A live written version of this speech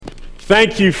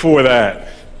Thank you for that.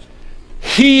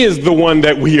 He is the one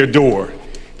that we adore.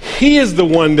 He is the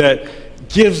one that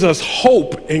gives us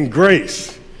hope and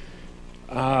grace.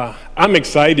 I'm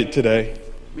excited today.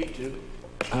 Me too.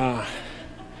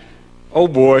 Oh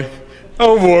boy,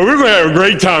 we're going to have a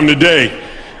great time today.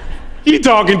 You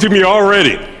talking to me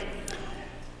already.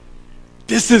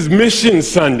 This is Mission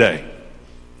Sunday.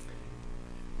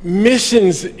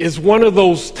 Missions is one of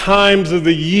those times of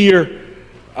the year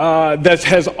that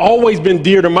has always been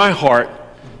dear to my heart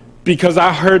because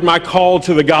I heard my call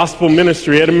to the gospel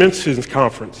ministry at a missions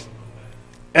conference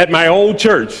at my old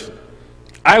church.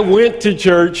 I went to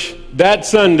church that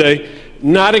Sunday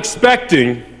not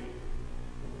expecting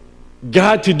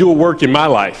God to do a work in my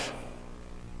life.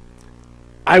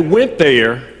 I went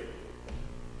there,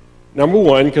 number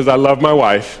one, because I love my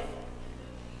wife.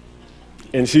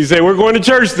 And she said, "We're going to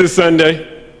church this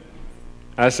Sunday."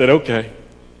 I said, "Okay."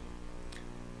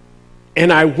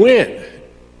 And I went,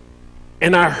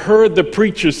 and I heard the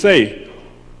preacher say,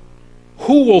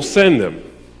 "Who will send them?"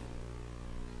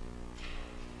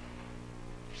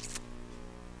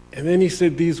 And then he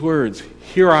said these words,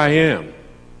 "Here I am,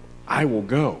 I will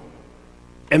go."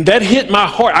 And that hit my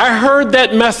heart. I heard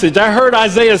that message. I heard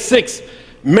Isaiah 6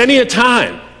 many a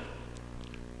time.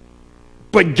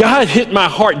 But God hit my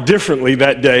heart differently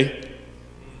that day.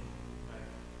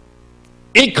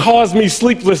 It caused me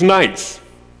sleepless nights.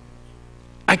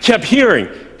 I kept hearing,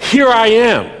 "Here I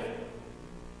am.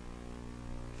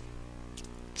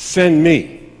 Send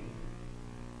me."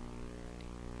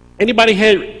 Anybody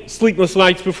had sleepless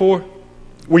nights before?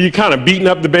 Were you kind of beating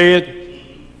up the bed?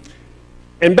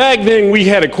 And back then we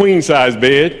had a queen size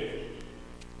bed.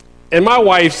 And my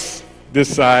wife's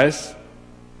this size.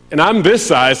 And I'm this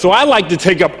size, so I like to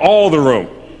take up all the room.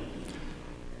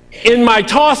 In my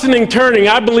tossing and turning,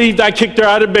 I believed I kicked her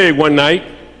out of bed one night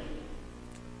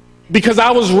because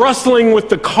I was wrestling with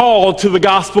the call to the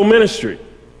gospel ministry.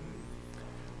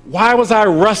 Why was I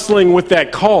wrestling with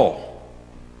that call?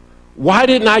 Why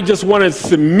didn't I just want to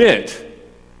submit?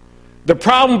 The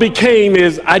problem became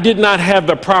is I did not have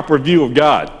the proper view of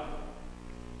God.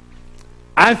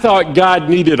 I thought God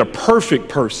needed a perfect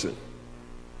person,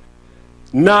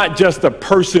 not just a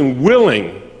person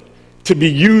willing to be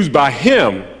used by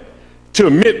him to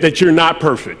admit that you're not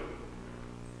perfect.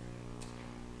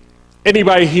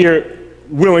 Anybody here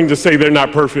willing to say they're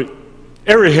not perfect?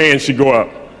 Every hand should go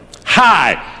up.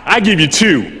 High, I give you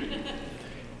 2.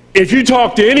 If you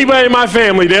talk to anybody in my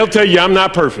family, they'll tell you I'm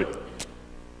not perfect.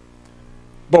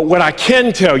 But what I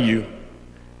can tell you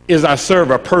is I serve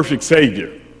a perfect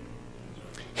Savior.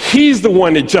 He's the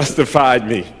one that justified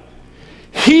me.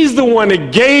 He's the one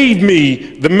that gave me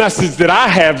the message that I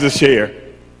have to share.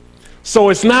 So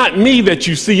it's not me that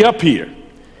you see up here.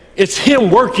 It's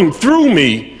him working through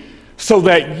me so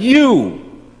that you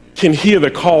can hear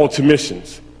the call to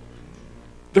missions.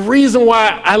 The reason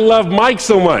why I love Mike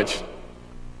so much,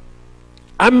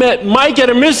 I met Mike at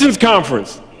a missions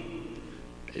conference.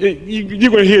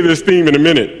 You're going to hear this theme in a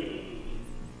minute.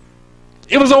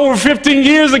 It was over 15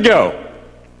 years ago.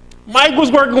 Mike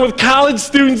was working with college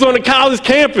students on a college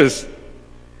campus,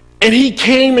 and he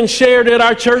came and shared at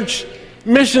our church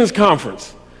missions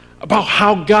conference about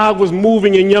how God was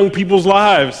moving in young people's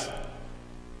lives.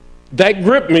 That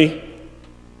gripped me.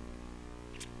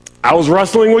 I was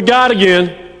wrestling with God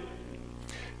again.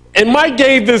 And Mike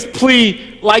gave this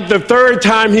plea like the 3rd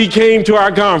time he came to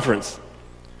our conference.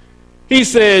 He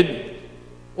said,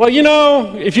 "Well, you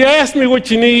know, if you ask me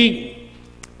what you need,"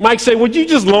 Mike said, "Would you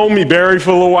just loan me Barry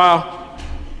for a little while?"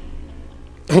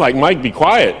 I'm like, "Mike, be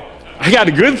quiet. I got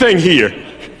a good thing here.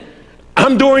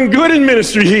 I'm doing good in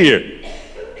ministry here."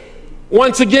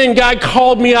 Once again, God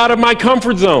called me out of my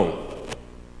comfort zone.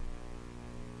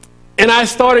 And I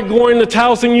started going to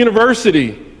Towson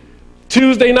University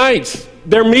Tuesday nights,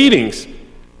 their meetings,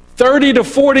 30 to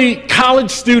 40 college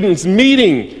students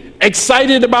meeting,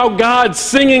 excited about God,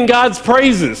 singing God's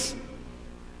praises.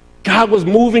 God was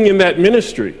moving in that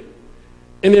ministry.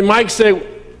 And then Mike said,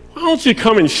 "Why don't you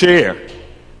come and share?"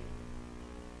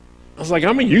 I was like,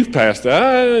 "I'm a youth pastor.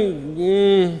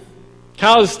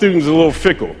 College students are a little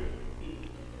fickle."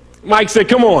 Mike said,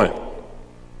 "Come on."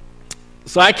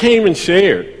 So I came and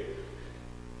shared.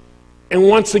 And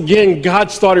once again,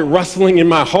 God started wrestling in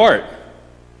my heart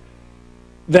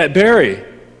that, "Barry,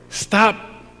 stop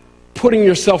putting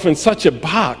yourself in such a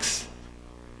box.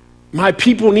 My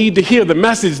people need to hear the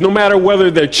message, no matter whether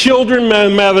they're children, no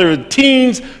matter they're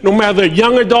teens, no matter they're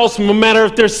young adults, no matter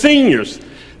if they're seniors.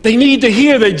 They need to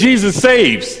hear that Jesus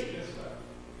saves.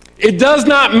 It does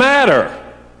not matter.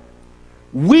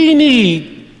 We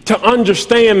need to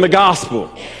understand the gospel,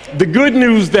 the good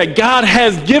news that God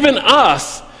has given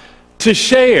us to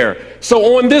share.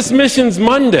 So on this Missions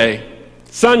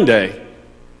Sunday,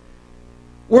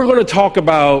 we're going to talk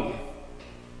about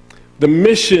the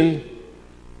mission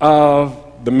of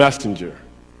the messenger.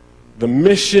 The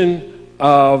mission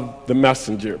of the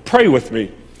messenger. Pray with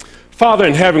me. Father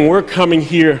in heaven, we're coming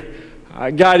here,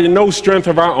 God, in no strength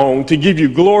of our own, to give you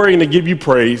glory and to give you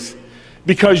praise,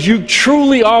 because you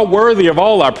truly are worthy of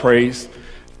all our praise.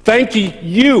 Thank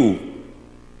you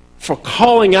for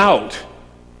calling out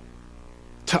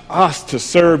to us to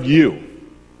serve you.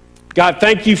 God,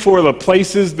 thank you for the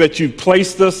places that you've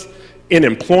placed us in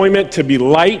employment to be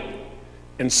light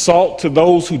and salt to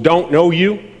those who don't know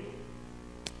you.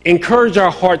 Encourage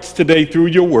our hearts today through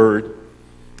your word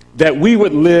that we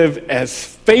would live as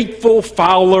faithful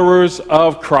followers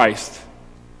of Christ,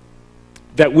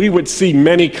 that we would see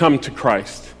many come to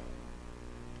Christ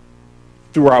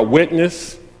through our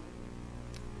witness,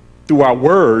 through our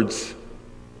words,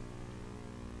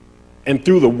 and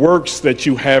through the works that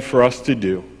you have for us to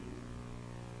do.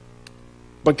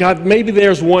 But God, maybe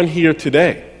there's one here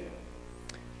today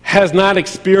has not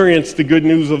experienced the good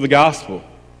news of the gospel.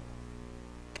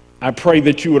 I pray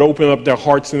that you would open up their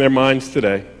hearts and their minds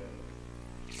today,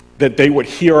 that they would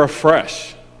hear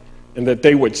afresh, and that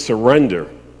they would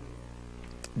surrender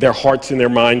their hearts and their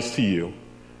minds to you.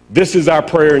 This is our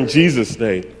prayer in Jesus'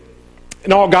 name.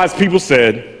 And all God's people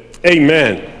said,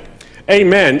 amen.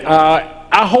 Amen.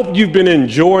 I hope you've been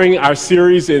enjoying our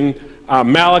series in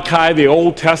Malachi, the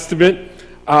Old Testament.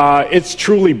 It's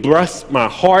truly blessed my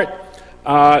heart.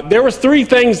 There was three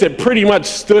things that pretty much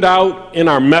stood out in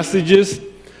our messages.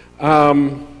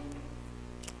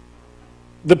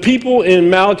 The people in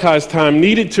Malachi's time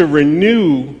needed to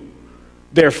renew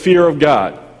their fear of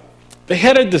God. They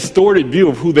had a distorted view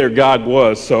of who their God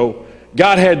was, so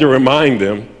God had to remind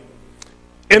them.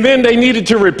 And then they needed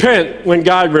to repent when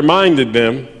God reminded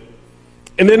them.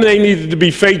 And then they needed to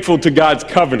be faithful to God's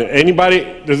covenant.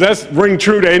 Anybody, does that ring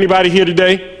true to anybody here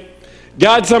today?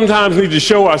 God sometimes needs to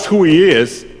show us who he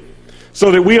is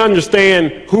so that we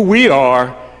understand who we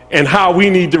are and how we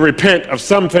need to repent of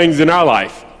some things in our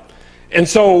life. And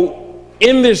so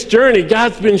in this journey,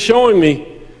 God's been showing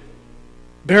me,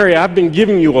 Barry, I've been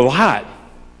giving you a lot,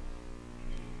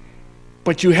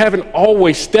 but you haven't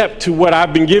always stepped to what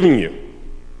I've been giving you.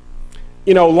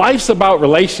 You know, life's about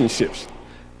relationships.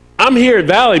 I'm here at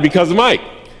Valley because of Mike,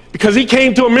 because he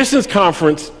came to a missions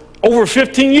conference over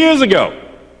 15 years ago.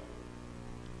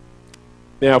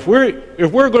 Now, if we're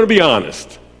going to be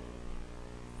honest,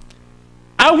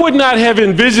 I would not have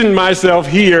envisioned myself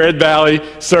here at Valley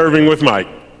serving with Mike.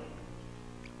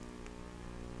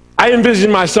 I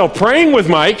envisioned myself praying with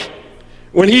Mike.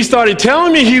 When he started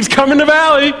telling me he was coming to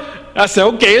Valley, I said,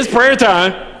 okay, it's prayer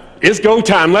time. It's go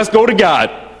time. Let's go to God.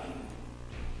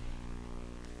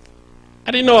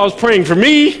 I didn't know I was praying for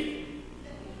me.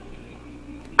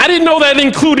 I didn't know that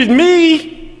included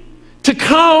me to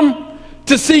come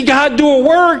to see God do a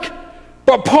work.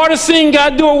 But part of seeing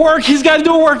God do a work, he's got to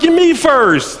do a work in me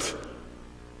first.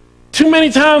 Too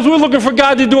many times we're looking for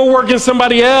God to do a work in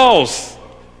somebody else.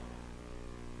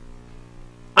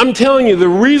 I'm telling you, the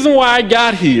reason why I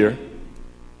got here,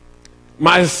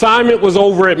 my assignment was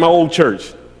over at my old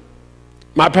church.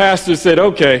 My pastor said,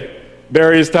 okay,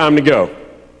 Barry, it's time to go.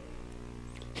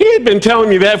 He had been telling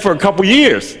me that for a couple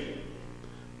years.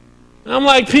 I'm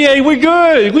like, PA, we're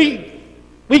good.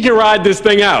 We can ride this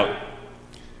thing out.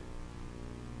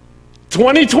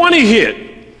 2020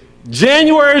 hit.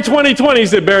 January 2020, he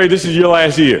said, Barry, this is your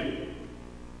last year.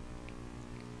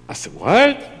 I said, what?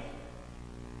 I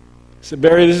said,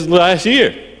 Barry, this is the last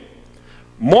year.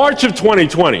 March of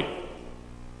 2020,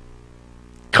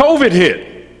 COVID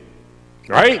hit,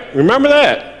 right? Remember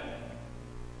that?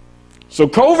 So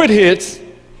COVID hits.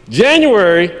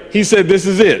 January, he said, this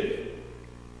is it.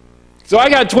 So I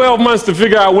got 12 months to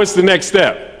figure out what's the next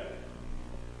step.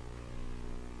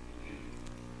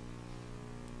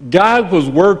 God was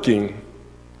working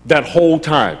that whole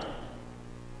time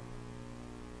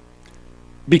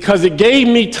because it gave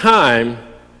me time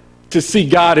to see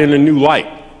God in a new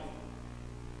light.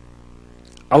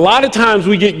 A lot of times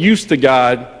we get used to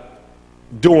God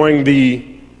doing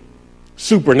the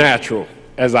supernatural,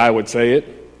 as I would say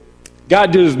it.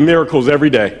 God does miracles every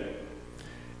day.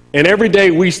 And every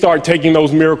day we start taking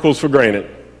those miracles for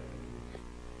granted.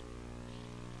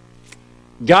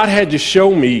 God had to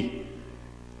show me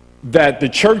that the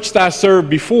church that I served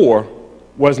before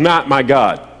was not my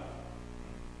God.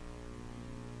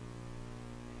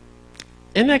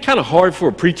 Isn't that kind of hard for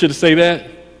a preacher to say that?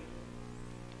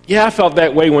 Yeah, I felt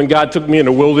that way when God took me in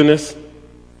the wilderness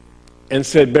and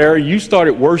said, Barry, you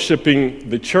started worshiping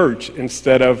the church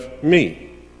instead of me.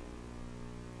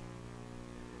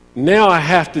 Now I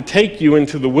have to take you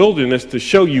into the wilderness to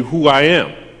show you who I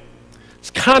am.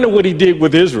 It's kind of what he did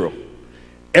with Israel.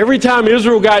 Every time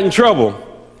Israel got in trouble,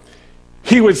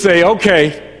 he would say,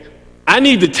 okay, I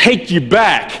need to take you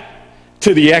back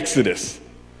to the Exodus.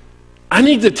 I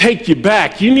need to take you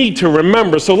back. You need to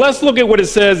remember. So let's look at what it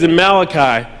says in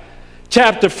Malachi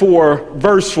chapter 4,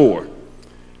 verse 4.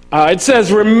 It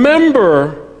says,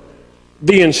 remember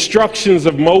the instructions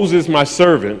of Moses, my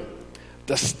servant,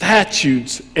 the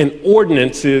statutes and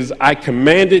ordinances I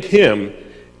commanded him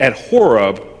at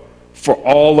Horeb for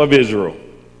all of Israel.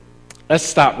 Let's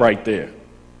stop right there.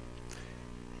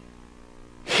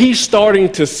 He's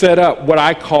starting to set up what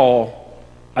I call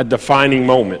a defining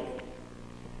moment.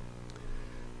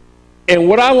 And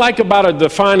what I like about a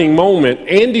defining moment,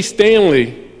 Andy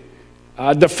Stanley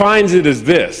defines it as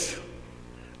this.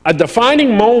 A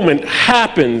defining moment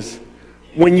happens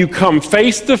when you come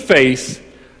face to face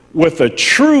with a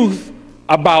truth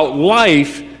about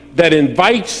life that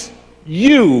invites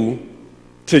you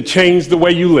to change the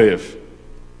way you live.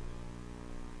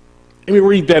 Let me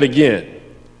read that again.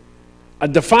 A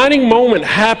defining moment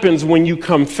happens when you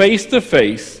come face to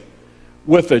face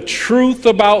with a truth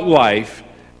about life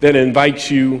that invites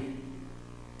you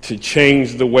to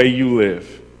change the way you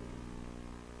live.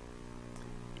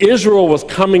 Israel was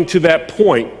coming to that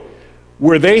point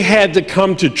where they had to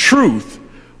come to truth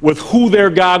with who their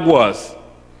God was.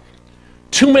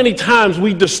 Too many times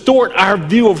we distort our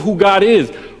view of who God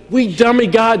is. We dummy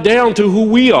God down to who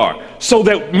we are so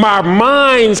that our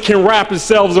minds can wrap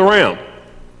themselves around.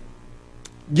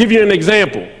 Give you an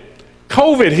example.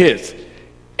 COVID hits.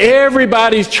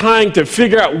 Everybody's trying to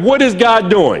figure out, what is God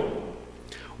doing?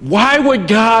 Why would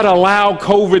God allow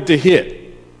COVID to hit?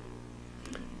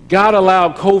 God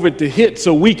allowed COVID to hit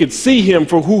so we could see him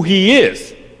for who he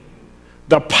is.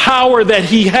 The power that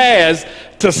he has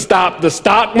to stop the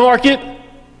stock market,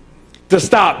 to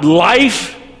stop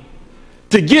life,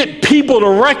 to get people to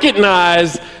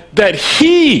recognize that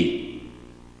he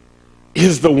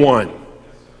is the one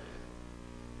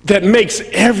that makes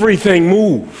everything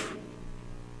move.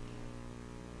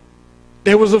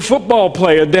 There was a football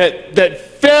player that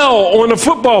fell on the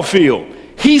football field.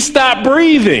 He stopped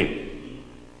breathing.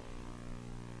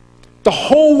 The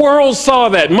whole world saw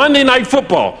that. Monday Night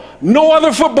Football. No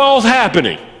other football's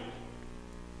happening.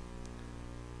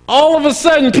 All of a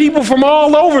sudden, people from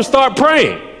all over start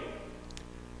praying.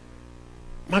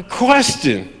 My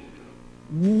question,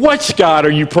 which God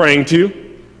are you praying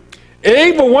to? It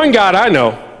ain't but one God I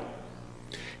know.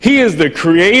 He is the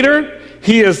creator.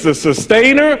 He is the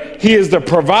sustainer. He is the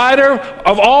provider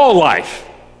of all life.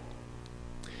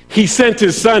 He sent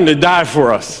his son to die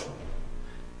for us.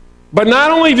 But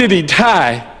not only did he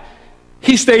die,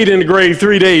 he stayed in the grave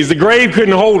 3 days. The grave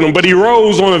couldn't hold him, but he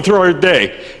rose on the third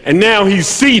day. And now he's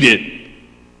seated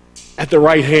at the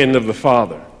right hand of the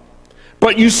Father.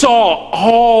 But you saw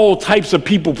all types of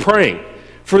people praying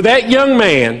for that young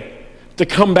man to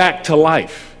come back to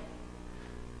life.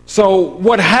 So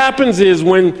what happens is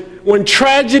when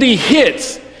tragedy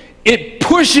hits, it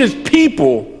pushes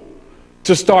people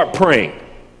to start praying.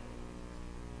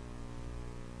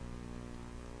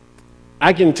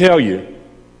 I can tell you,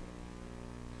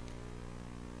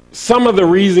 some of the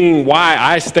reason why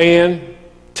I stand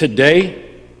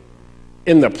today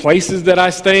in the places that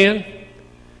I stand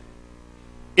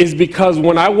is because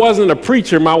when I wasn't a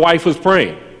preacher, my wife was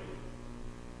praying.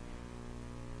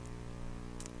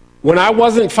 When I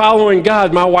wasn't following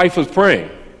God, my wife was praying.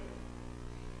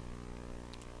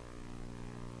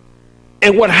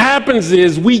 And what happens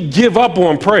is we give up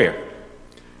on prayer.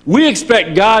 We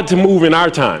expect God to move in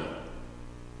our time.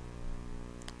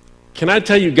 Can I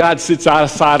tell you, God sits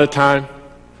outside of time?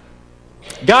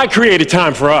 God created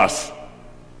time for us.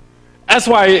 That's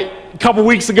why a couple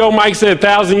weeks ago, Mike said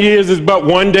 1,000 years is but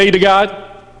one day to God.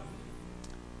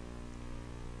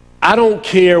 I don't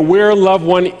care where a loved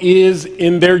one is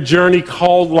in their journey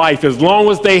called life. As long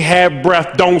as they have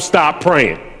breath, don't stop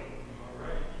praying.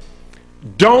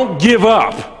 Don't give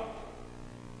up,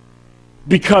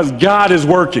 because God is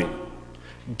working.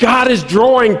 God is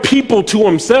drawing people to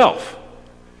himself.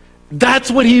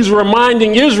 That's what he's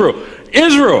reminding Israel.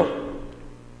 Israel,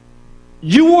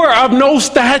 you were of no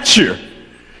stature.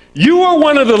 You were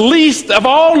one of the least of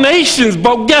all nations,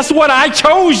 but guess what? I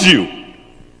chose you.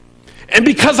 And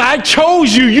because I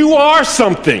chose you, you are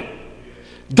something.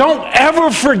 Don't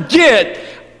ever forget,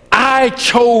 I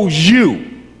chose you.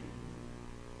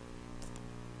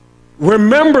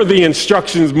 Remember the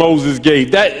instructions Moses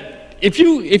gave. That if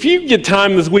you get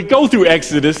time this week, go through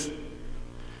Exodus.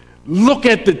 Look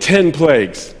at the 10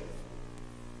 plagues.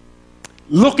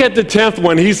 Look at the 10th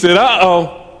one. He said,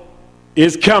 uh-oh,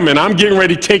 is coming. I'm getting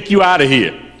ready to take you out of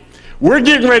here. We're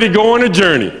getting ready to go on a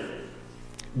journey.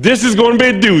 This is going to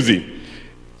be a doozy.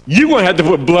 You're going to have to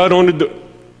put blood on the door.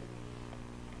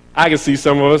 I can see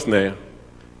some of us now.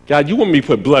 God, you want me to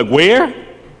put blood where?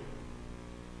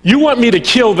 You want me to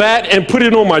kill that and put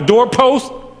it on my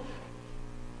doorpost?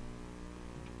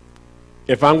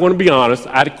 If I'm going to be honest,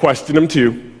 I'd question them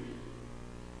too.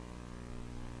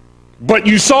 But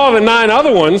you saw the 9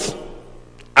 other ones.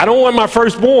 I don't want my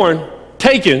firstborn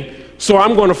taken, so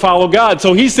I'm going to follow God.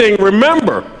 So he's saying,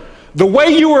 remember, the way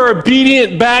you were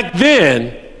obedient back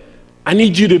then, I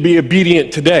need you to be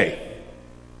obedient today.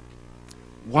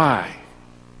 Why?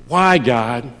 Why,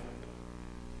 God?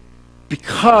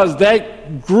 Because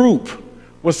that group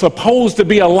was supposed to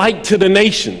be a light to the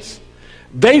nations.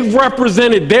 They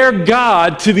represented their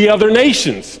God to the other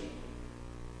nations.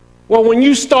 Well, when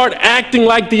you start acting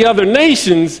like the other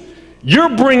nations, you're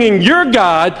bringing your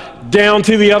God down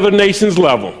to the other nations'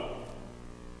 level.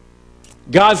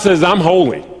 God says, I'm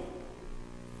holy.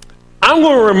 I'm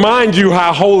going to remind you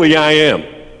how holy I am.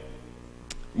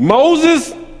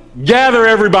 Moses, gather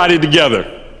everybody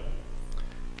together.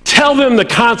 Tell them to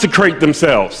consecrate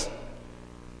themselves.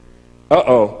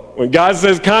 Uh-oh. When God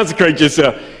says consecrate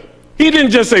yourself, he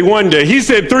didn't just say 1 day. He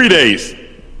said 3 days.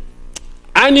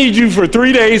 I need you for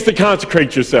 3 days to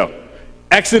consecrate yourself.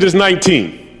 Exodus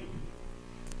 19.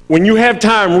 When you have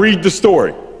time, read the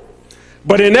story.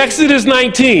 But in Exodus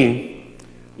 19,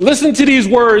 listen to these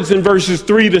words in verses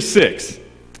 3 to 6.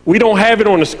 We don't have it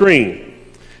on the screen.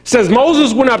 It says,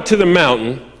 Moses went up to the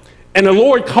mountain, and the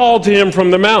Lord called to him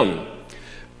from the mountain.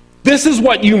 This is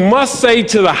what you must say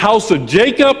to the house of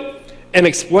Jacob and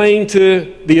explain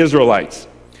to the Israelites.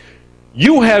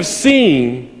 You have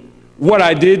seen what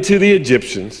I did to the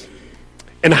Egyptians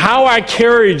and how I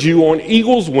carried you on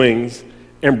eagle's wings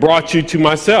and brought you to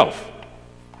myself.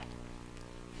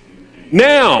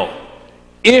 Now,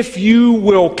 if you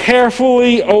will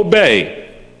carefully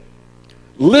obey,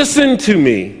 listen to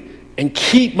me, and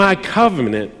keep my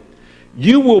covenant,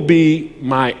 you will be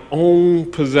my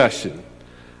own possession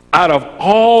out of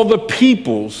all the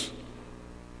peoples.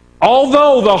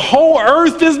 Although the whole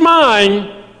earth is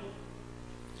mine,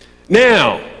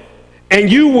 now, and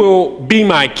you will be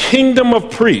my kingdom of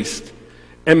priests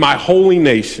and my holy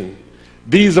nation.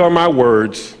 These are my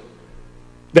words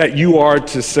that you are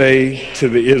to say to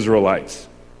the Israelites.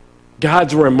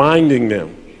 God's reminding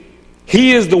them.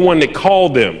 He is the one that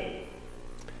called them.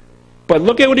 But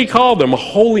look at what he called them, a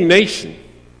holy nation.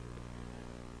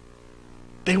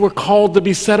 They were called to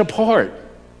be set apart.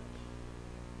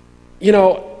 You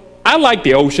know, I like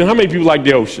the ocean. How many people like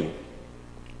the ocean?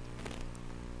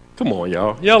 Come on,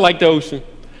 y'all. Y'all like the ocean?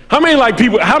 How many like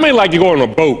to go on a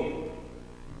boat?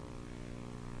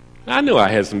 I knew I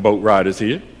had some boat riders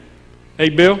here. Hey,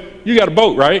 Bill, you got a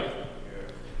boat, right?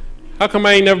 How come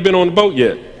I ain't never been on a boat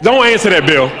yet? Don't answer that,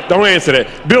 Bill. Don't answer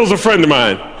that. Bill's a friend of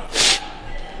mine.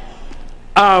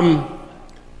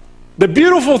 The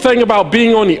beautiful thing about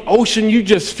being on the ocean, you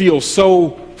just feel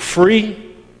so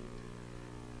free.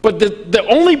 But the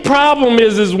only problem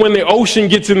is when the ocean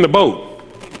gets in the boat.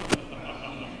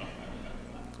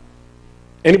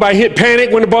 Anybody hit panic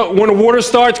when the water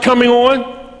starts coming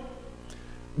on?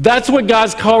 That's what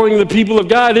God's calling the people of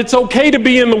God. It's okay to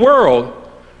be in the world,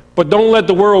 but don't let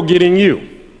the world get in you.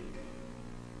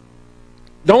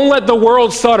 Don't let the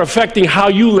world start affecting how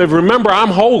you live. Remember, I'm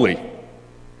holy.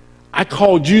 I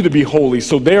called you to be holy,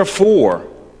 so therefore,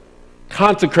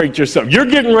 consecrate yourself. You're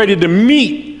getting ready to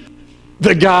meet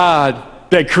the God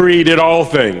that created all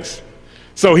things.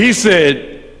 So he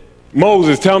said,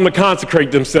 Moses, tell them to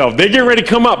consecrate themselves. They get ready to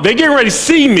come up. They get ready to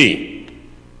see me.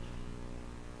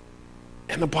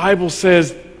 And the Bible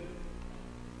says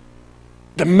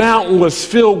the mountain was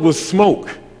filled with smoke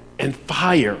and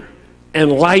fire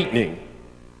and lightning.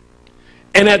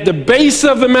 And at the base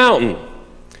of the mountain,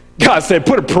 God said,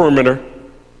 put a perimeter.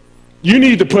 You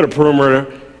need to put a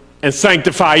perimeter and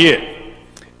sanctify it.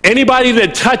 Anybody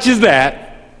that touches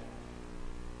that,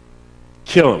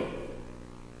 kill him.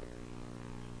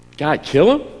 God,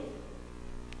 kill him?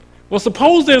 Well,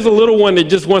 suppose there's a little one that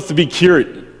just wants to be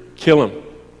cured. Kill him.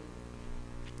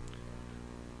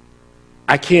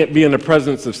 I can't be in the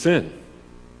presence of sin.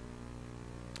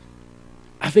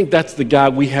 I think that's the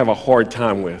God we have a hard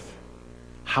time with,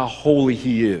 how holy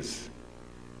he is.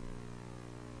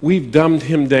 We've dumbed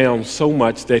him down so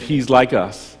much that he's like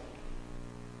us.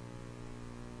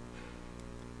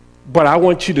 But I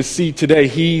want you to see today,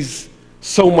 he's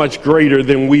so much greater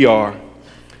than we are.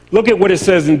 Look at what it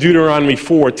says in Deuteronomy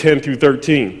 4:10 through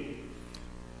 13.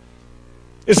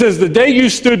 It says, the day you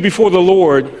stood before the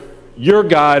Lord, your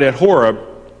God, at Horeb,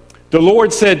 The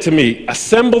Lord said to me,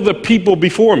 assemble the people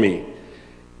before me,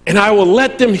 and I will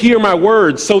let them hear my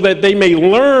words so that they may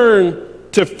learn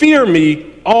to fear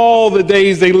me all the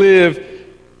days they live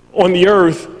on the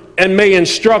earth and may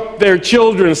instruct their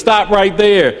children. Stop right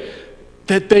there.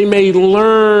 That they may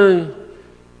learn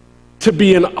to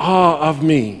be in awe of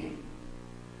me.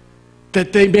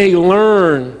 That they may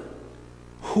learn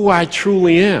who I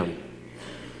truly am.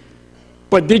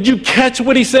 But did you catch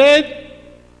what he said?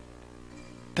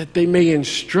 That they may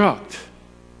instruct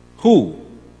who?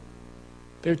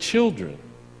 Their children.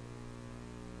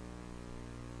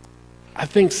 I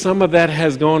think some of that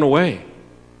has gone away.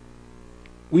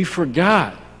 We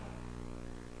forgot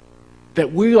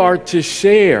that we are to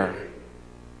share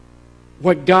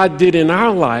what God did in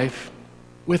our life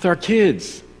with our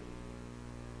kids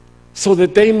so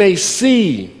that they may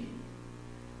see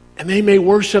and they may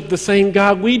worship the same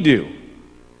God we do.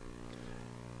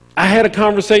 I had a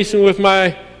conversation with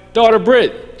my daughter,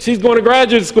 Britt. She's going to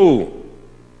graduate school,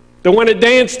 the one that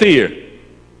danced here.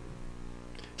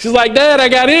 She's like, Dad, I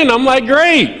got in. I'm like,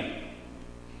 great.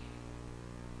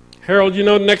 Harold, you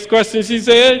know the next question she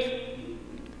said?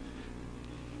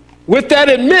 With that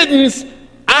admittance,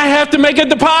 I have to make a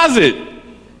deposit.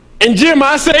 And Jim,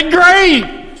 I said, great.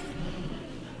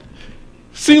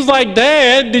 She was like,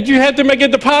 Dad, did you have to make a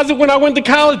deposit when I went to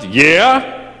college?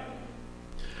 Yeah.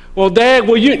 Well, Dad,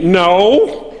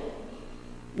 no.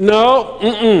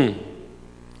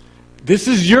 This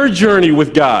is your journey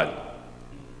with God.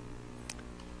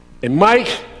 And Mike,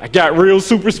 I got real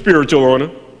super spiritual on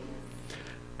him.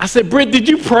 I said, Britt, did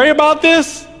you pray about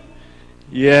this?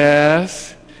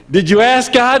 Yes. Did you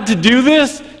ask God to do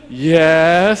this?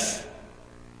 Yes.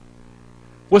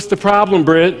 What's the problem,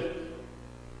 Britt?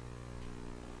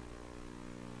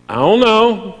 I don't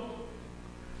know.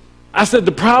 I said,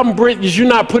 the problem, Britt, is you're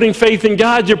not putting faith in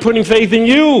God, you're putting faith in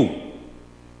you.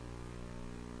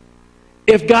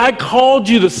 If God called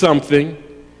you to something,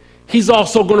 he's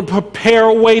also going to prepare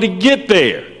a way to get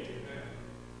there.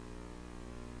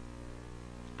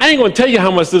 I ain't going to tell you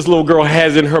how much this little girl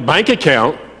has in her bank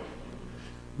account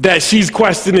that she's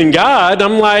questioning God.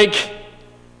 I'm like,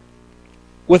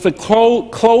 with a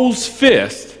closed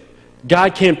fist,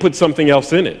 God can't put something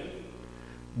else in it.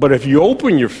 But if you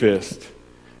open your fist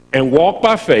and walk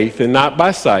by faith and not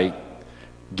by sight,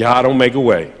 God will make a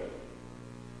way.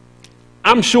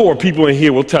 I'm sure people in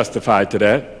here will testify to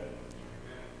that.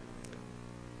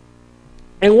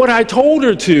 And what I told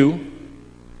her to,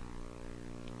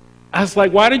 I was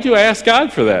like, why did you ask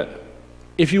God for that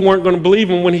if you weren't going to believe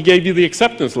him when he gave you the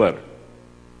acceptance letter?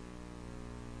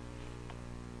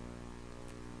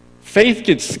 Faith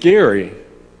gets scary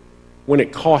when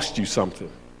it costs you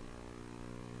something.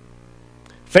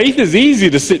 Faith is easy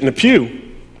to sit in the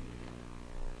pew,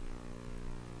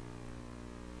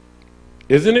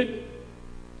 isn't it?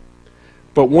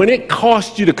 But when it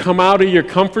costs you to come out of your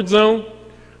comfort zone,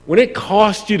 when it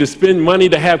costs you to spend money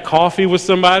to have coffee with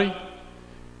somebody,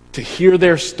 to hear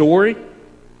their story,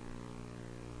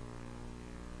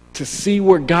 to see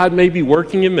where God may be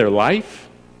working in their life,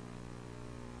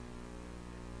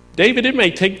 David, it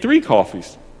may take 3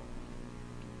 coffees.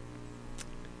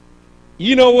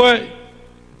 You know what?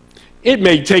 It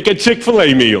may take a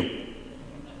Chick-fil-A meal.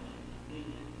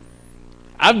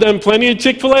 I've done plenty of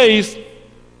Chick-fil-A's,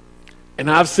 and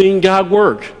I've seen God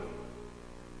work.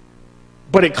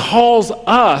 But it calls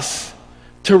us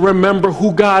to remember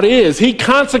who God is. He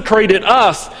consecrated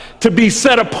us to be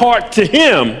set apart to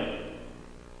him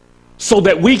so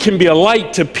that we can be a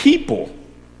light to people.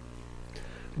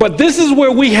 But this is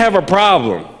where we have a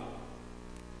problem.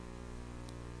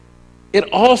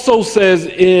 It also says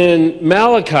in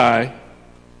Malachi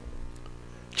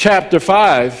chapter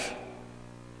 4,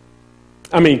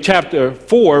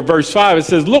 verse 5, it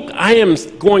says, look, I am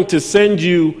going to send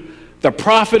you the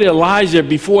prophet Elijah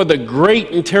before the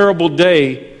great and terrible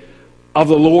day of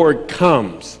the Lord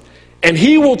comes. And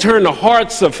he will turn the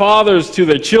hearts of fathers to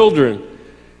their children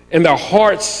and the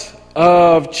hearts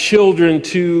of children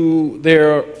to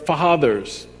their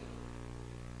fathers.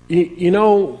 You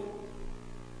know,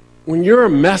 when you're a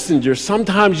messenger,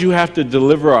 sometimes you have to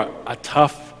deliver a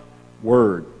tough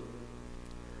word.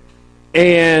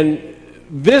 And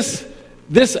this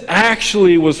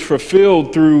actually was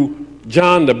fulfilled through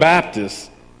John the Baptist.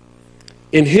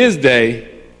 In his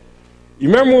day, you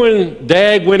remember when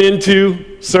Dad went in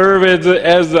to serve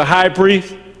as the high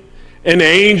priest, and the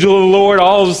angel of the Lord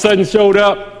all of a sudden showed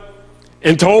up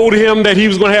and told him that he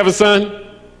was going to have a son?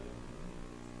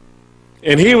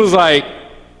 And he was like,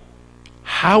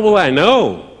 how will I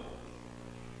know?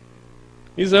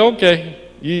 He said, okay,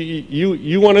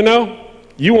 you want to know?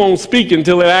 You won't speak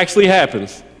until it actually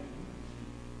happens.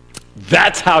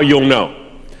 That's how you'll know.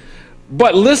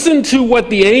 But listen to what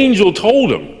the angel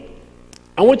told him.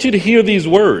 I want you to hear these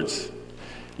words.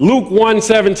 Luke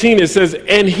 1:17, it says,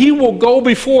 and he will go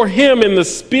before him in the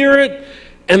spirit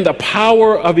and the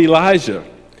power of Elijah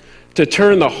to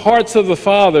turn the hearts of the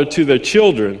father to their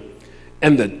children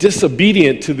and the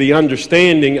disobedient to the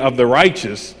understanding of the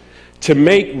righteous, to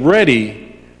make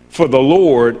ready for the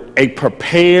Lord a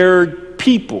prepared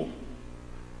people.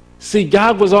 See,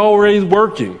 God was already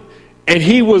working, and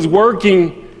he was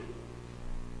working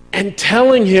and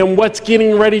telling him what's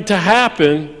getting ready to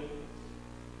happen,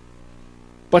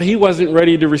 but he wasn't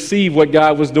ready to receive what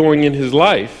God was doing in his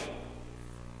life.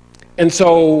 And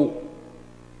so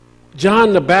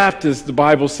John the Baptist, the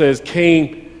Bible says,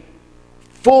 came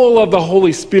full of the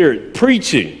Holy Spirit,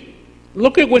 preaching.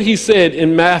 Look at what he said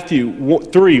in Matthew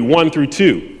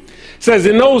 3:1-2. It says,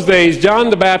 in those days, John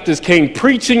the Baptist came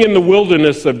preaching in the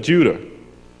wilderness of Judea,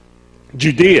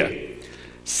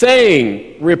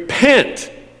 saying,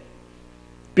 repent,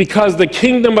 because the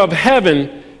kingdom of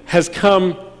heaven has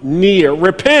come near.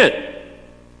 Repent.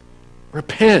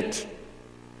 Repent.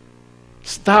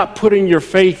 Stop putting your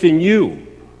faith in you,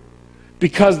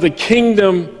 because the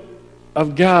kingdom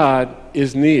of God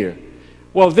is near.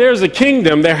 Well, if there's a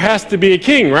kingdom, there has to be a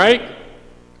king, right?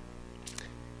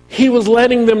 He was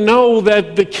letting them know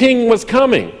that the king was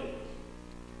coming.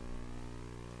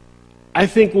 I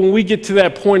think when we get to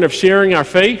that point of sharing our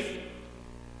faith,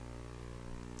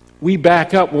 we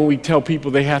back up when we tell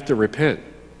people they have to repent.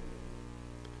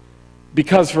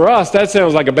 Because for us, that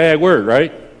sounds like a bad word,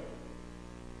 right?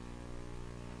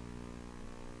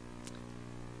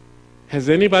 Has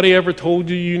anybody ever told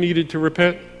you you needed to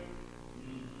repent?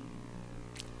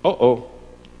 Uh-oh,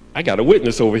 I got a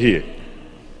witness over here.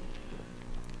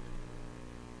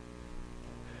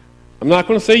 I'm not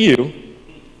going to say you,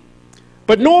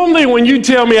 but normally when you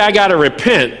tell me I got to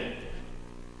repent,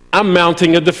 I'm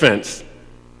mounting a defense.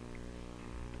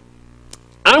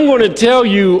 I'm going to tell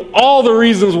you all the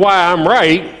reasons why I'm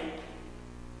right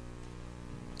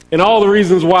and all the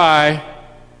reasons why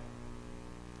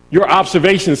your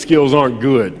observation skills aren't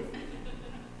good.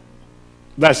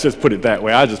 Let's just put it that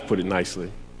way. I just put it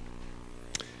nicely.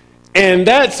 And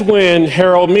that's when,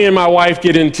 Harold, me and my wife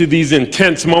get into these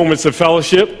intense moments of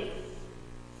fellowship.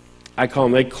 I call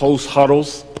them close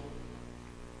huddles.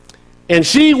 And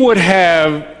she would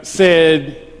have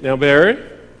said, now, Barry,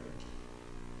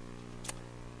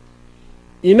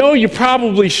 you know, you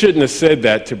probably shouldn't have said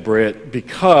that to Brett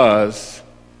because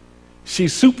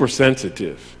she's super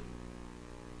sensitive.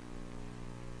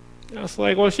 I was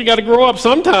like, well, she got to grow up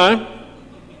sometime.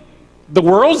 The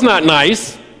world's not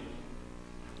nice.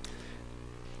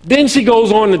 Then she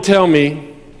goes on to tell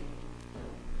me,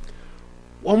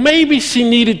 well, maybe she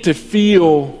needed to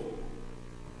feel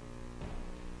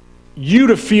you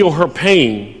to feel her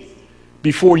pain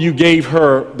before you gave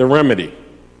her the remedy.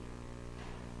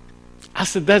 I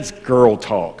said, that's girl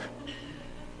talk.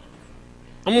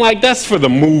 I'm like, that's for the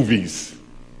movies.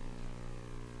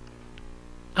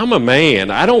 I'm a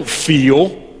man. I don't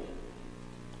feel.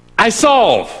 I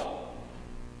solve.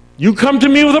 You come to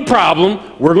me with a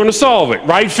problem, we're going to solve it.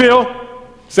 Right, Phil?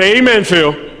 Say amen,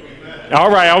 Phil. Amen.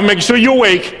 All right, I'll make sure you're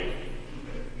awake.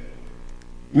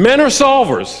 Men are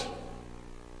solvers.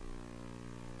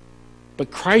 But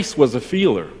Christ was a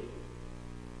feeler.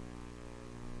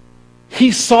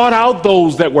 He sought out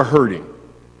those that were hurting.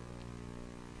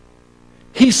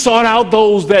 He sought out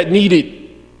those that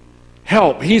needed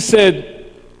help. He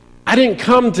said, I didn't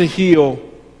come to heal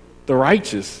the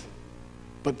righteous,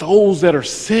 but those that are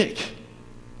sick.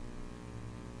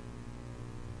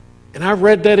 And I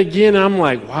read that again, and I'm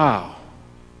like, wow.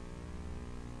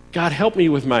 God, help me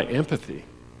with my empathy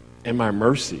and my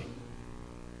mercy.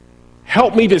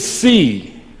 Help me to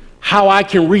see how I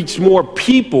can reach more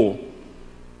people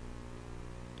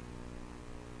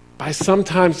by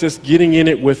sometimes just getting in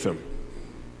it with them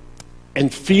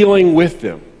and feeling with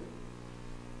them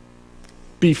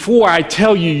before I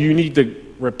tell you you need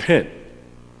to repent.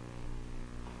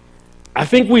 I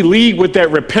think we lead with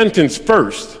that repentance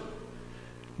first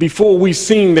before we've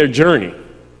seen their journey,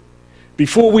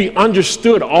 before we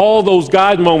understood all those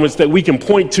God moments that we can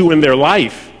point to in their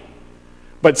life.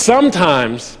 But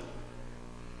sometimes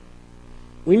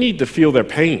we need to feel their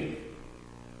pain.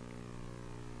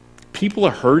 People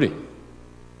are hurting,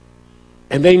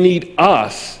 and they need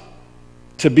us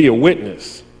to be a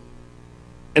witness.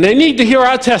 And they need to hear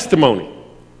our testimony,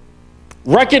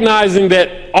 recognizing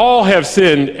that all have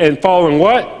sinned and fallen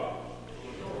what?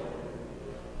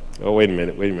 Oh, wait a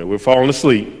minute. We're falling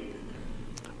asleep.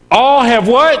 All have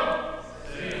what?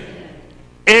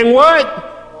 And what?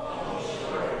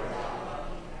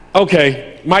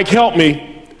 Okay. Mike, help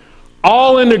me.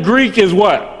 All in the Greek is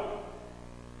what?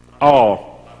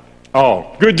 All.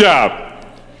 All. Good job.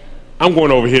 I'm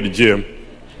going over here to Jim.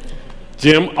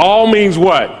 Jim, all means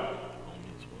what?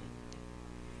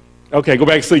 Okay, go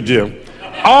back to sleep, Jim.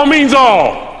 All means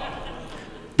all.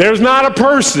 There's not a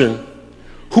person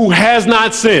who has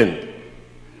not sinned.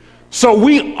 So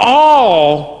we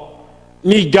all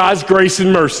need God's grace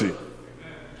and mercy.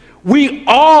 We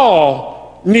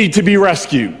all need to be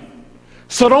rescued.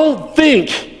 So don't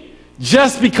think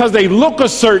just because they look a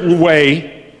certain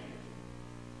way,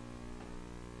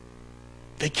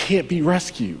 they can't be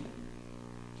rescued.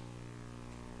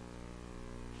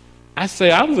 I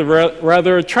say I was a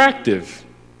rather attractive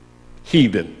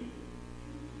heathen.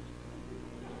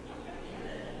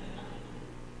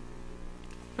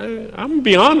 I'm going to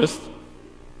be honest.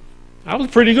 I was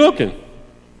pretty looking.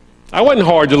 I wasn't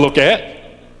hard to look at.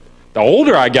 The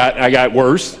older I got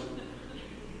worse.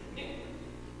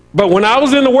 But when I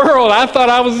was in the world, I thought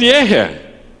I was, yeah.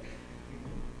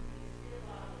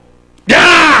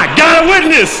 Yeah, got a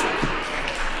witness.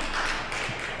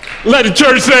 Let the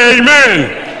church say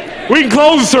amen. We can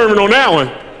close the sermon on that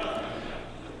one.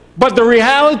 But the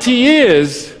reality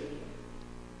is,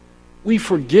 we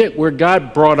forget where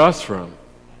God brought us from.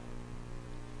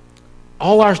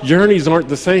 All our journeys aren't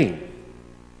the same.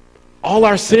 All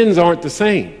our sins aren't the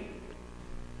same.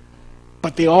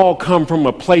 But they all come from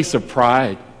a place of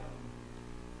pride.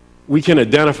 We can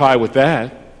identify with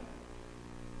that.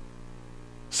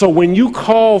 So when you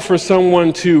call for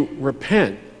someone to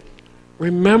repent,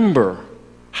 remember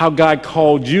how God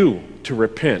called you to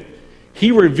repent.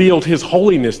 He revealed his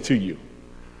holiness to you.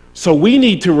 So we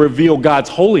need to reveal God's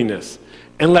holiness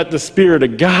and let the Spirit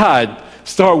of God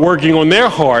start working on their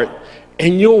heart,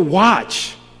 and you'll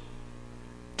watch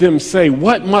them say,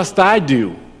 what must I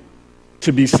do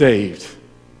to be saved?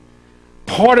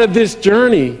 Part of this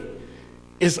journey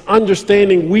is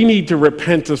understanding we need to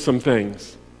repent of some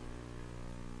things.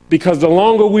 Because the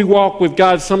longer we walk with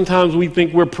God, sometimes we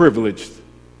think we're privileged.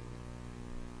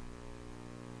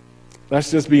 Let's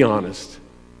just be honest.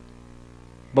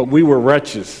 But we were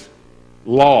wretches,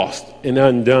 lost, and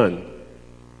undone.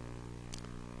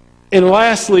 And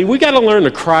lastly, we got to learn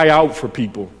to cry out for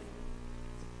people.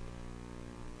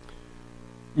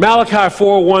 Malachi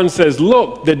 4:1 says,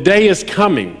 look, the day is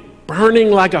coming,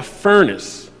 burning like a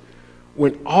furnace,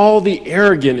 when all the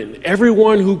arrogant and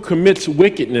everyone who commits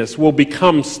wickedness will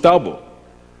become stubble.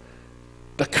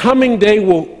 The coming day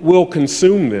will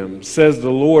consume them, says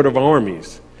the Lord of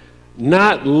armies,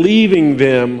 not leaving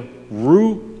them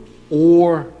root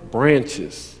or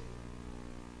branches.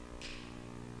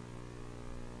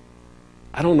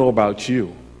 I don't know about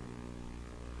you.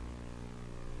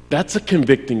 That's a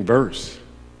convicting verse.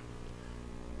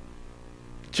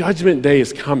 Judgment day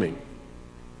is coming.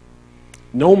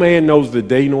 No man knows the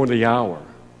day nor the hour.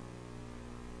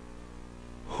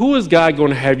 Who is God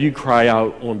going to have you cry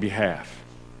out on behalf?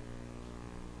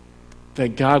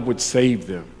 That God would save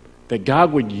them, that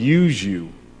God would use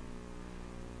you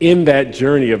in that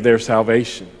journey of their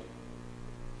salvation.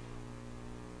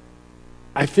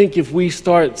 I think if we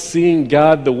start seeing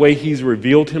God the way he's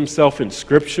revealed himself in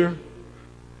Scripture,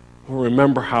 we'll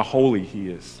remember how holy he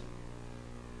is.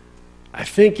 I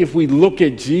think if we look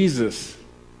at Jesus,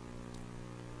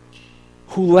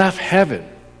 who left heaven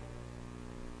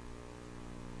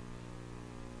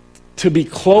to be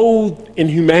clothed in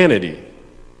humanity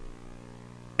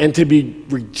and to be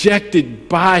rejected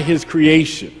by his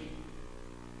creation,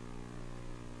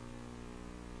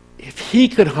 if he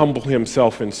could humble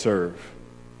himself and serve,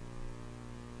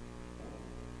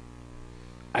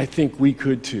 I think we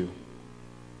could too.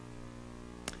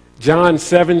 John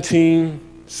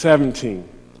 17:17,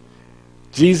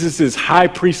 Jesus' high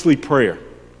priestly prayer.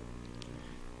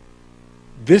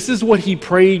 This is what he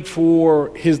prayed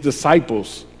for his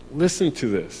disciples. Listen to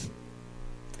this.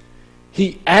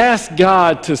 He asked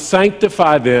God to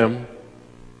sanctify them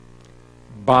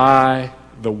by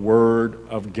the word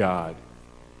of God.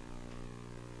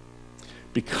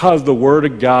 Because the word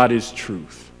of God is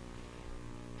truth.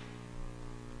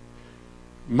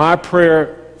 My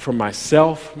prayer for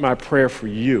myself, my prayer for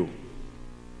you,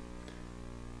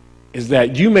 is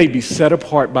that you may be set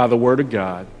apart by the word of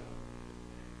God,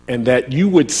 and that you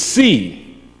would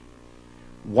see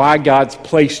why God's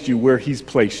placed you where he's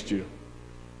placed you.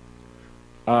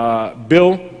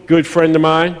 Bill, good friend of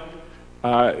mine,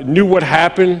 knew what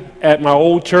happened at my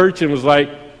old church and was like,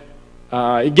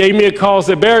 he gave me a call and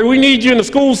said, Barry, we need you in the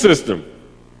school system.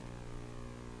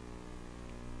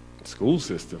 School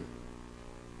system?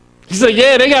 He said,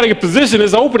 yeah, they got a position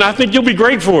that's open. I think you'll be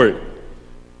great for it.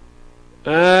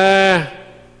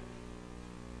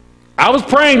 I was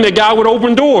praying that God would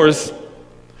open doors.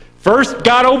 First,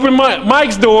 God opened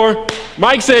Mike's door.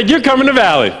 Mike said, "You're coming to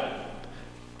Valley."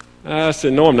 I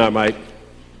said, "No, I'm not, Mike.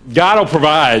 God will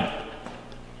provide.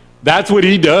 That's what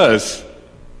he does."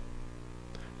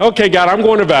 Okay, God, I'm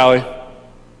going to Valley.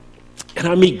 And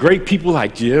I meet great people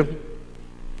like Jim,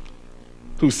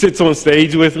 who sits on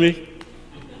stage with me.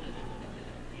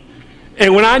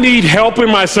 And when I need help in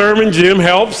my sermon, Jim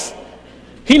helps.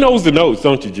 He knows the notes,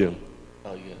 don't you, Jim?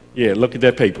 Oh, yeah. Yeah, look at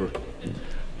that paper.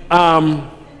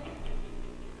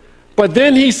 But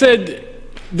then he said,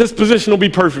 "This position will be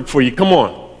perfect for you. Come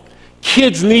on.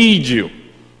 Kids need you."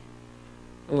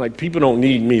 I'm like, people don't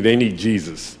need me. They need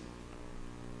Jesus.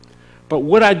 But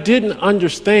what I didn't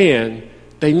understand,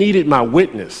 they needed my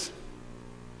witness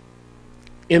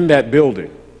in that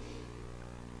building.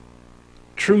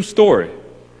 True story.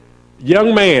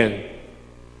 Young man,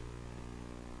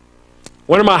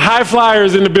 one of my high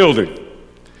flyers in the building,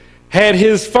 had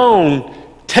his phone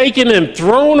taken and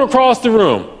thrown across the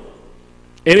room,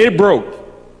 and it broke.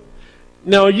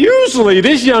 Now, usually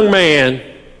this young man,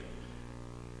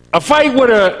 a fight would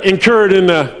have occurred in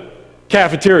the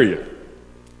cafeteria.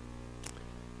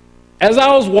 As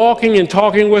I was walking and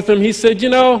talking with him, he said, "You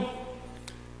know,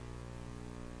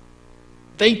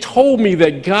 they told me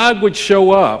that God would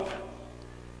show up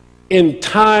in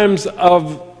times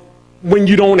of when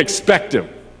you don't expect him."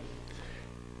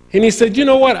 And he said, "You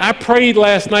know what? I prayed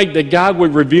last night that God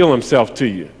would reveal himself to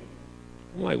you."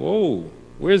 I'm like, "Whoa,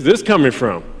 where's this coming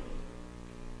from?"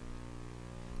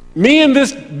 Me and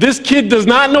this kid does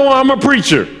not know I'm a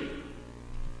preacher.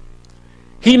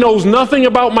 He knows nothing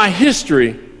about my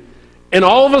history, and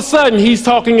all of a sudden he's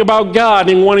talking about God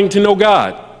and wanting to know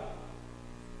God.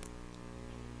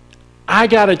 I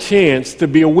got a chance to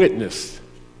be a witness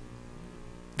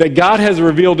that God has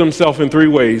revealed himself in three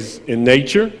ways: in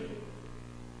nature,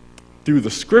 through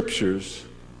the scriptures,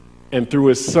 and through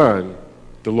his son,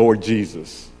 the Lord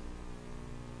Jesus.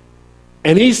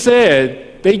 And he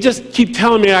said, "They just keep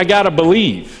telling me I got to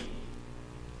believe."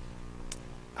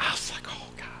 I was like, oh,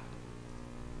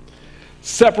 God.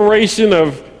 Separation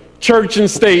of church and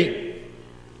state.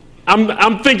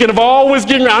 I'm thinking of always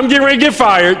I'm getting ready to get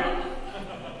fired.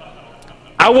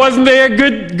 I wasn't there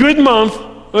a good month.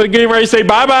 I was getting ready to say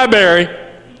bye-bye, Barry.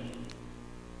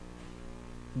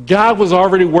 God was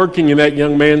already working in that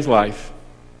young man's life.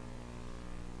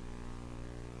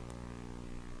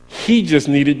 He just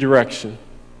needed direction.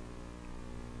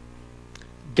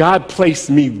 God placed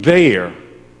me there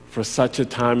for such a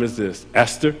time as this.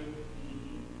 Esther,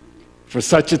 for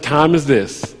such a time as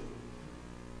this.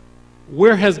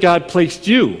 Where has God placed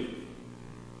you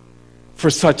for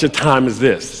such a time as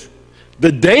this?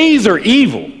 The days are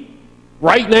evil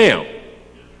right now.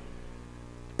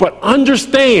 But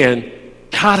understand,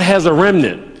 God has a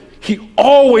remnant. He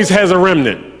always has a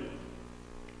remnant.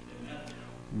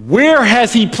 Where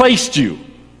has he placed you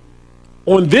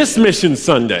on this Mission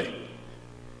Sunday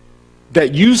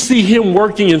that you see him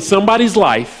working in somebody's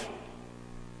life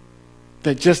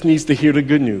that just needs to hear the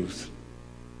good news?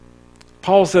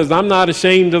 Paul says, "I'm not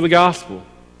ashamed of the gospel,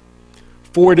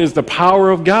 for it is the power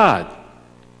of God."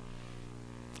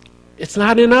 It's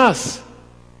not in us.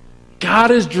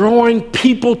 God is drawing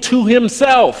people to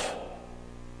himself.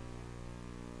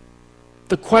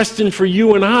 The question for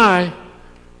you and I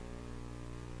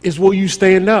is, will you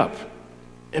stand up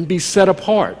and be set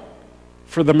apart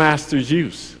for the Master's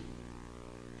use?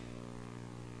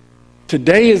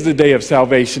 Today is the day of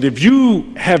salvation. If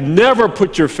you have never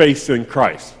put your faith in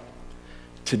Christ,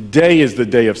 today is the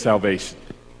day of salvation.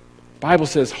 The Bible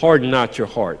says, "Harden not your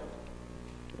heart.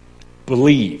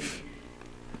 Believe."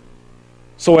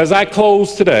 So as I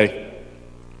close today,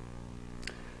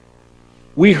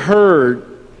 we heard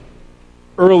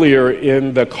earlier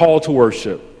in the call to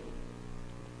worship,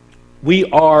 we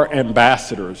are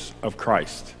ambassadors of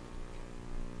Christ.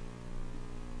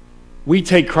 We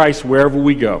take Christ wherever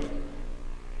we go.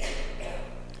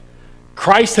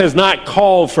 Christ has not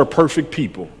called for perfect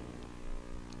people,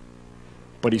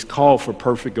 but he's called for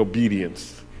perfect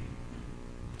obedience.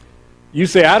 You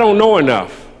say, "I don't know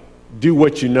enough." Do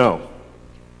what you know.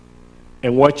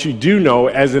 And what you do know,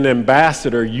 as an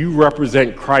ambassador, you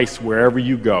represent Christ wherever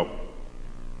you go.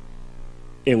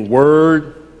 In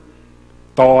word,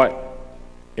 thought,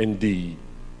 and deed.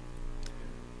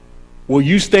 Will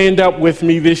you stand up with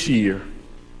me this year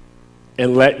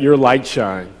and let your light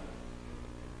shine?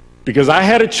 Because I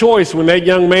had a choice when that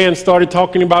young man started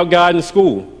talking about God in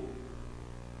school.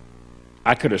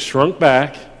 I could have shrunk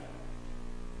back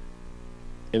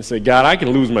and said, "God, I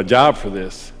can lose my job for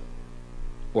this."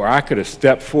 Or I could have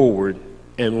stepped forward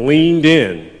and leaned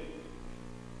in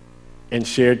and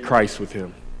shared Christ with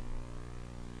him.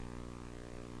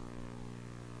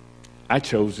 I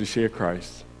chose to share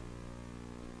Christ.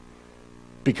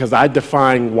 Because I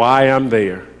define why I'm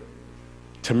there,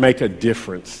 to make a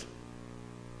difference.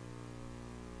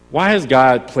 Why has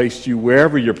God placed you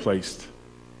wherever you're placed?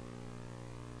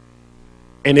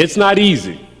 And it's not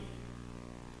easy.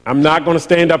 I'm not going to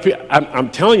stand up here.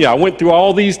 I'm telling you, I went through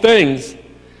all these things.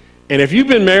 And if you've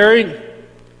been married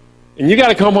and you got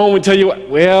to come home and tell you,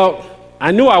 well,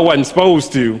 I knew I wasn't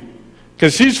supposed to,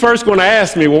 because she's first going to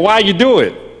ask me, well, why you do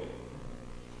it?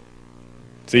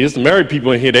 See, it's the married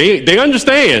people in here. They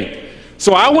understand.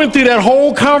 So I went through that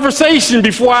whole conversation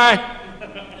before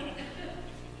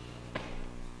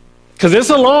because it's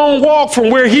a long walk from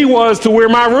where he was to where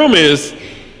my room is.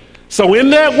 So in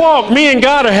that walk, me and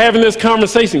God are having this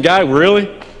conversation. God, really?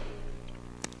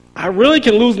 I really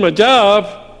can lose my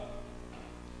job.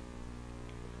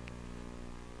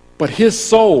 But his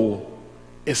soul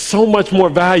is so much more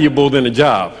valuable than a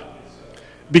job.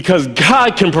 Because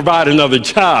God can provide another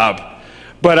job.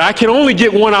 But I can only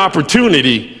get one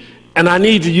opportunity, and I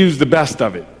need to use the best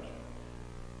of it.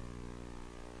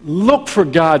 Look for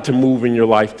God to move in your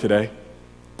life today.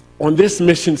 On this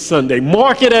Mission Sunday,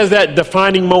 mark it as that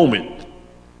defining moment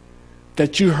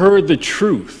that you heard the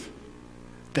truth,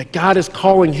 that God is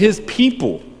calling his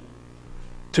people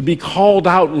to be called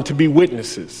out and to be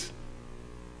witnesses.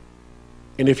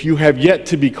 And if you have yet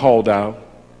to be called out,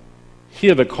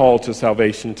 hear the call to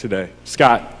salvation today.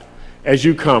 Scott, as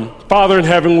you come, Father in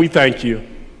heaven, we thank you.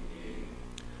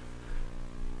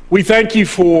 We thank you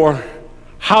for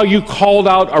how you called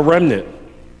out a remnant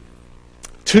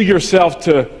to yourself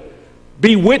to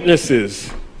be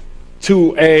witnesses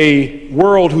to a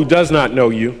world who does not know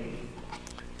you.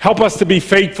 Help us to be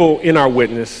faithful in our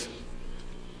witness.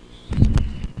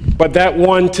 But that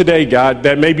one today, God,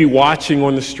 that may be watching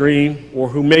on the stream or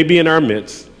who may be in our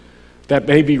midst, that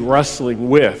may be wrestling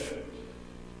with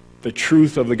the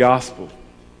truth of the gospel,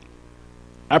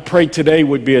 I pray today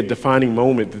would be a defining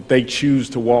moment that they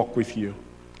choose to walk with you,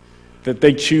 that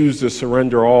they choose to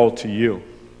surrender all to you,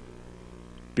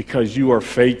 because you are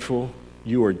faithful,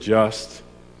 you are just,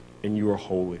 and you are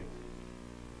holy.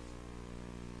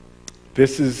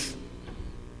 This is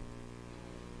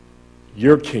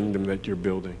your kingdom that you're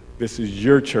building. This is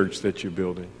your church that you're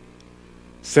building.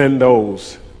 Send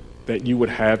those that you would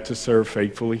have to serve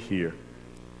faithfully here.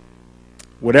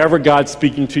 Whatever God's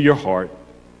speaking to your heart,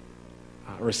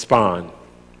 respond.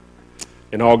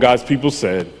 And all God's people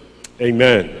said,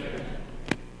 amen.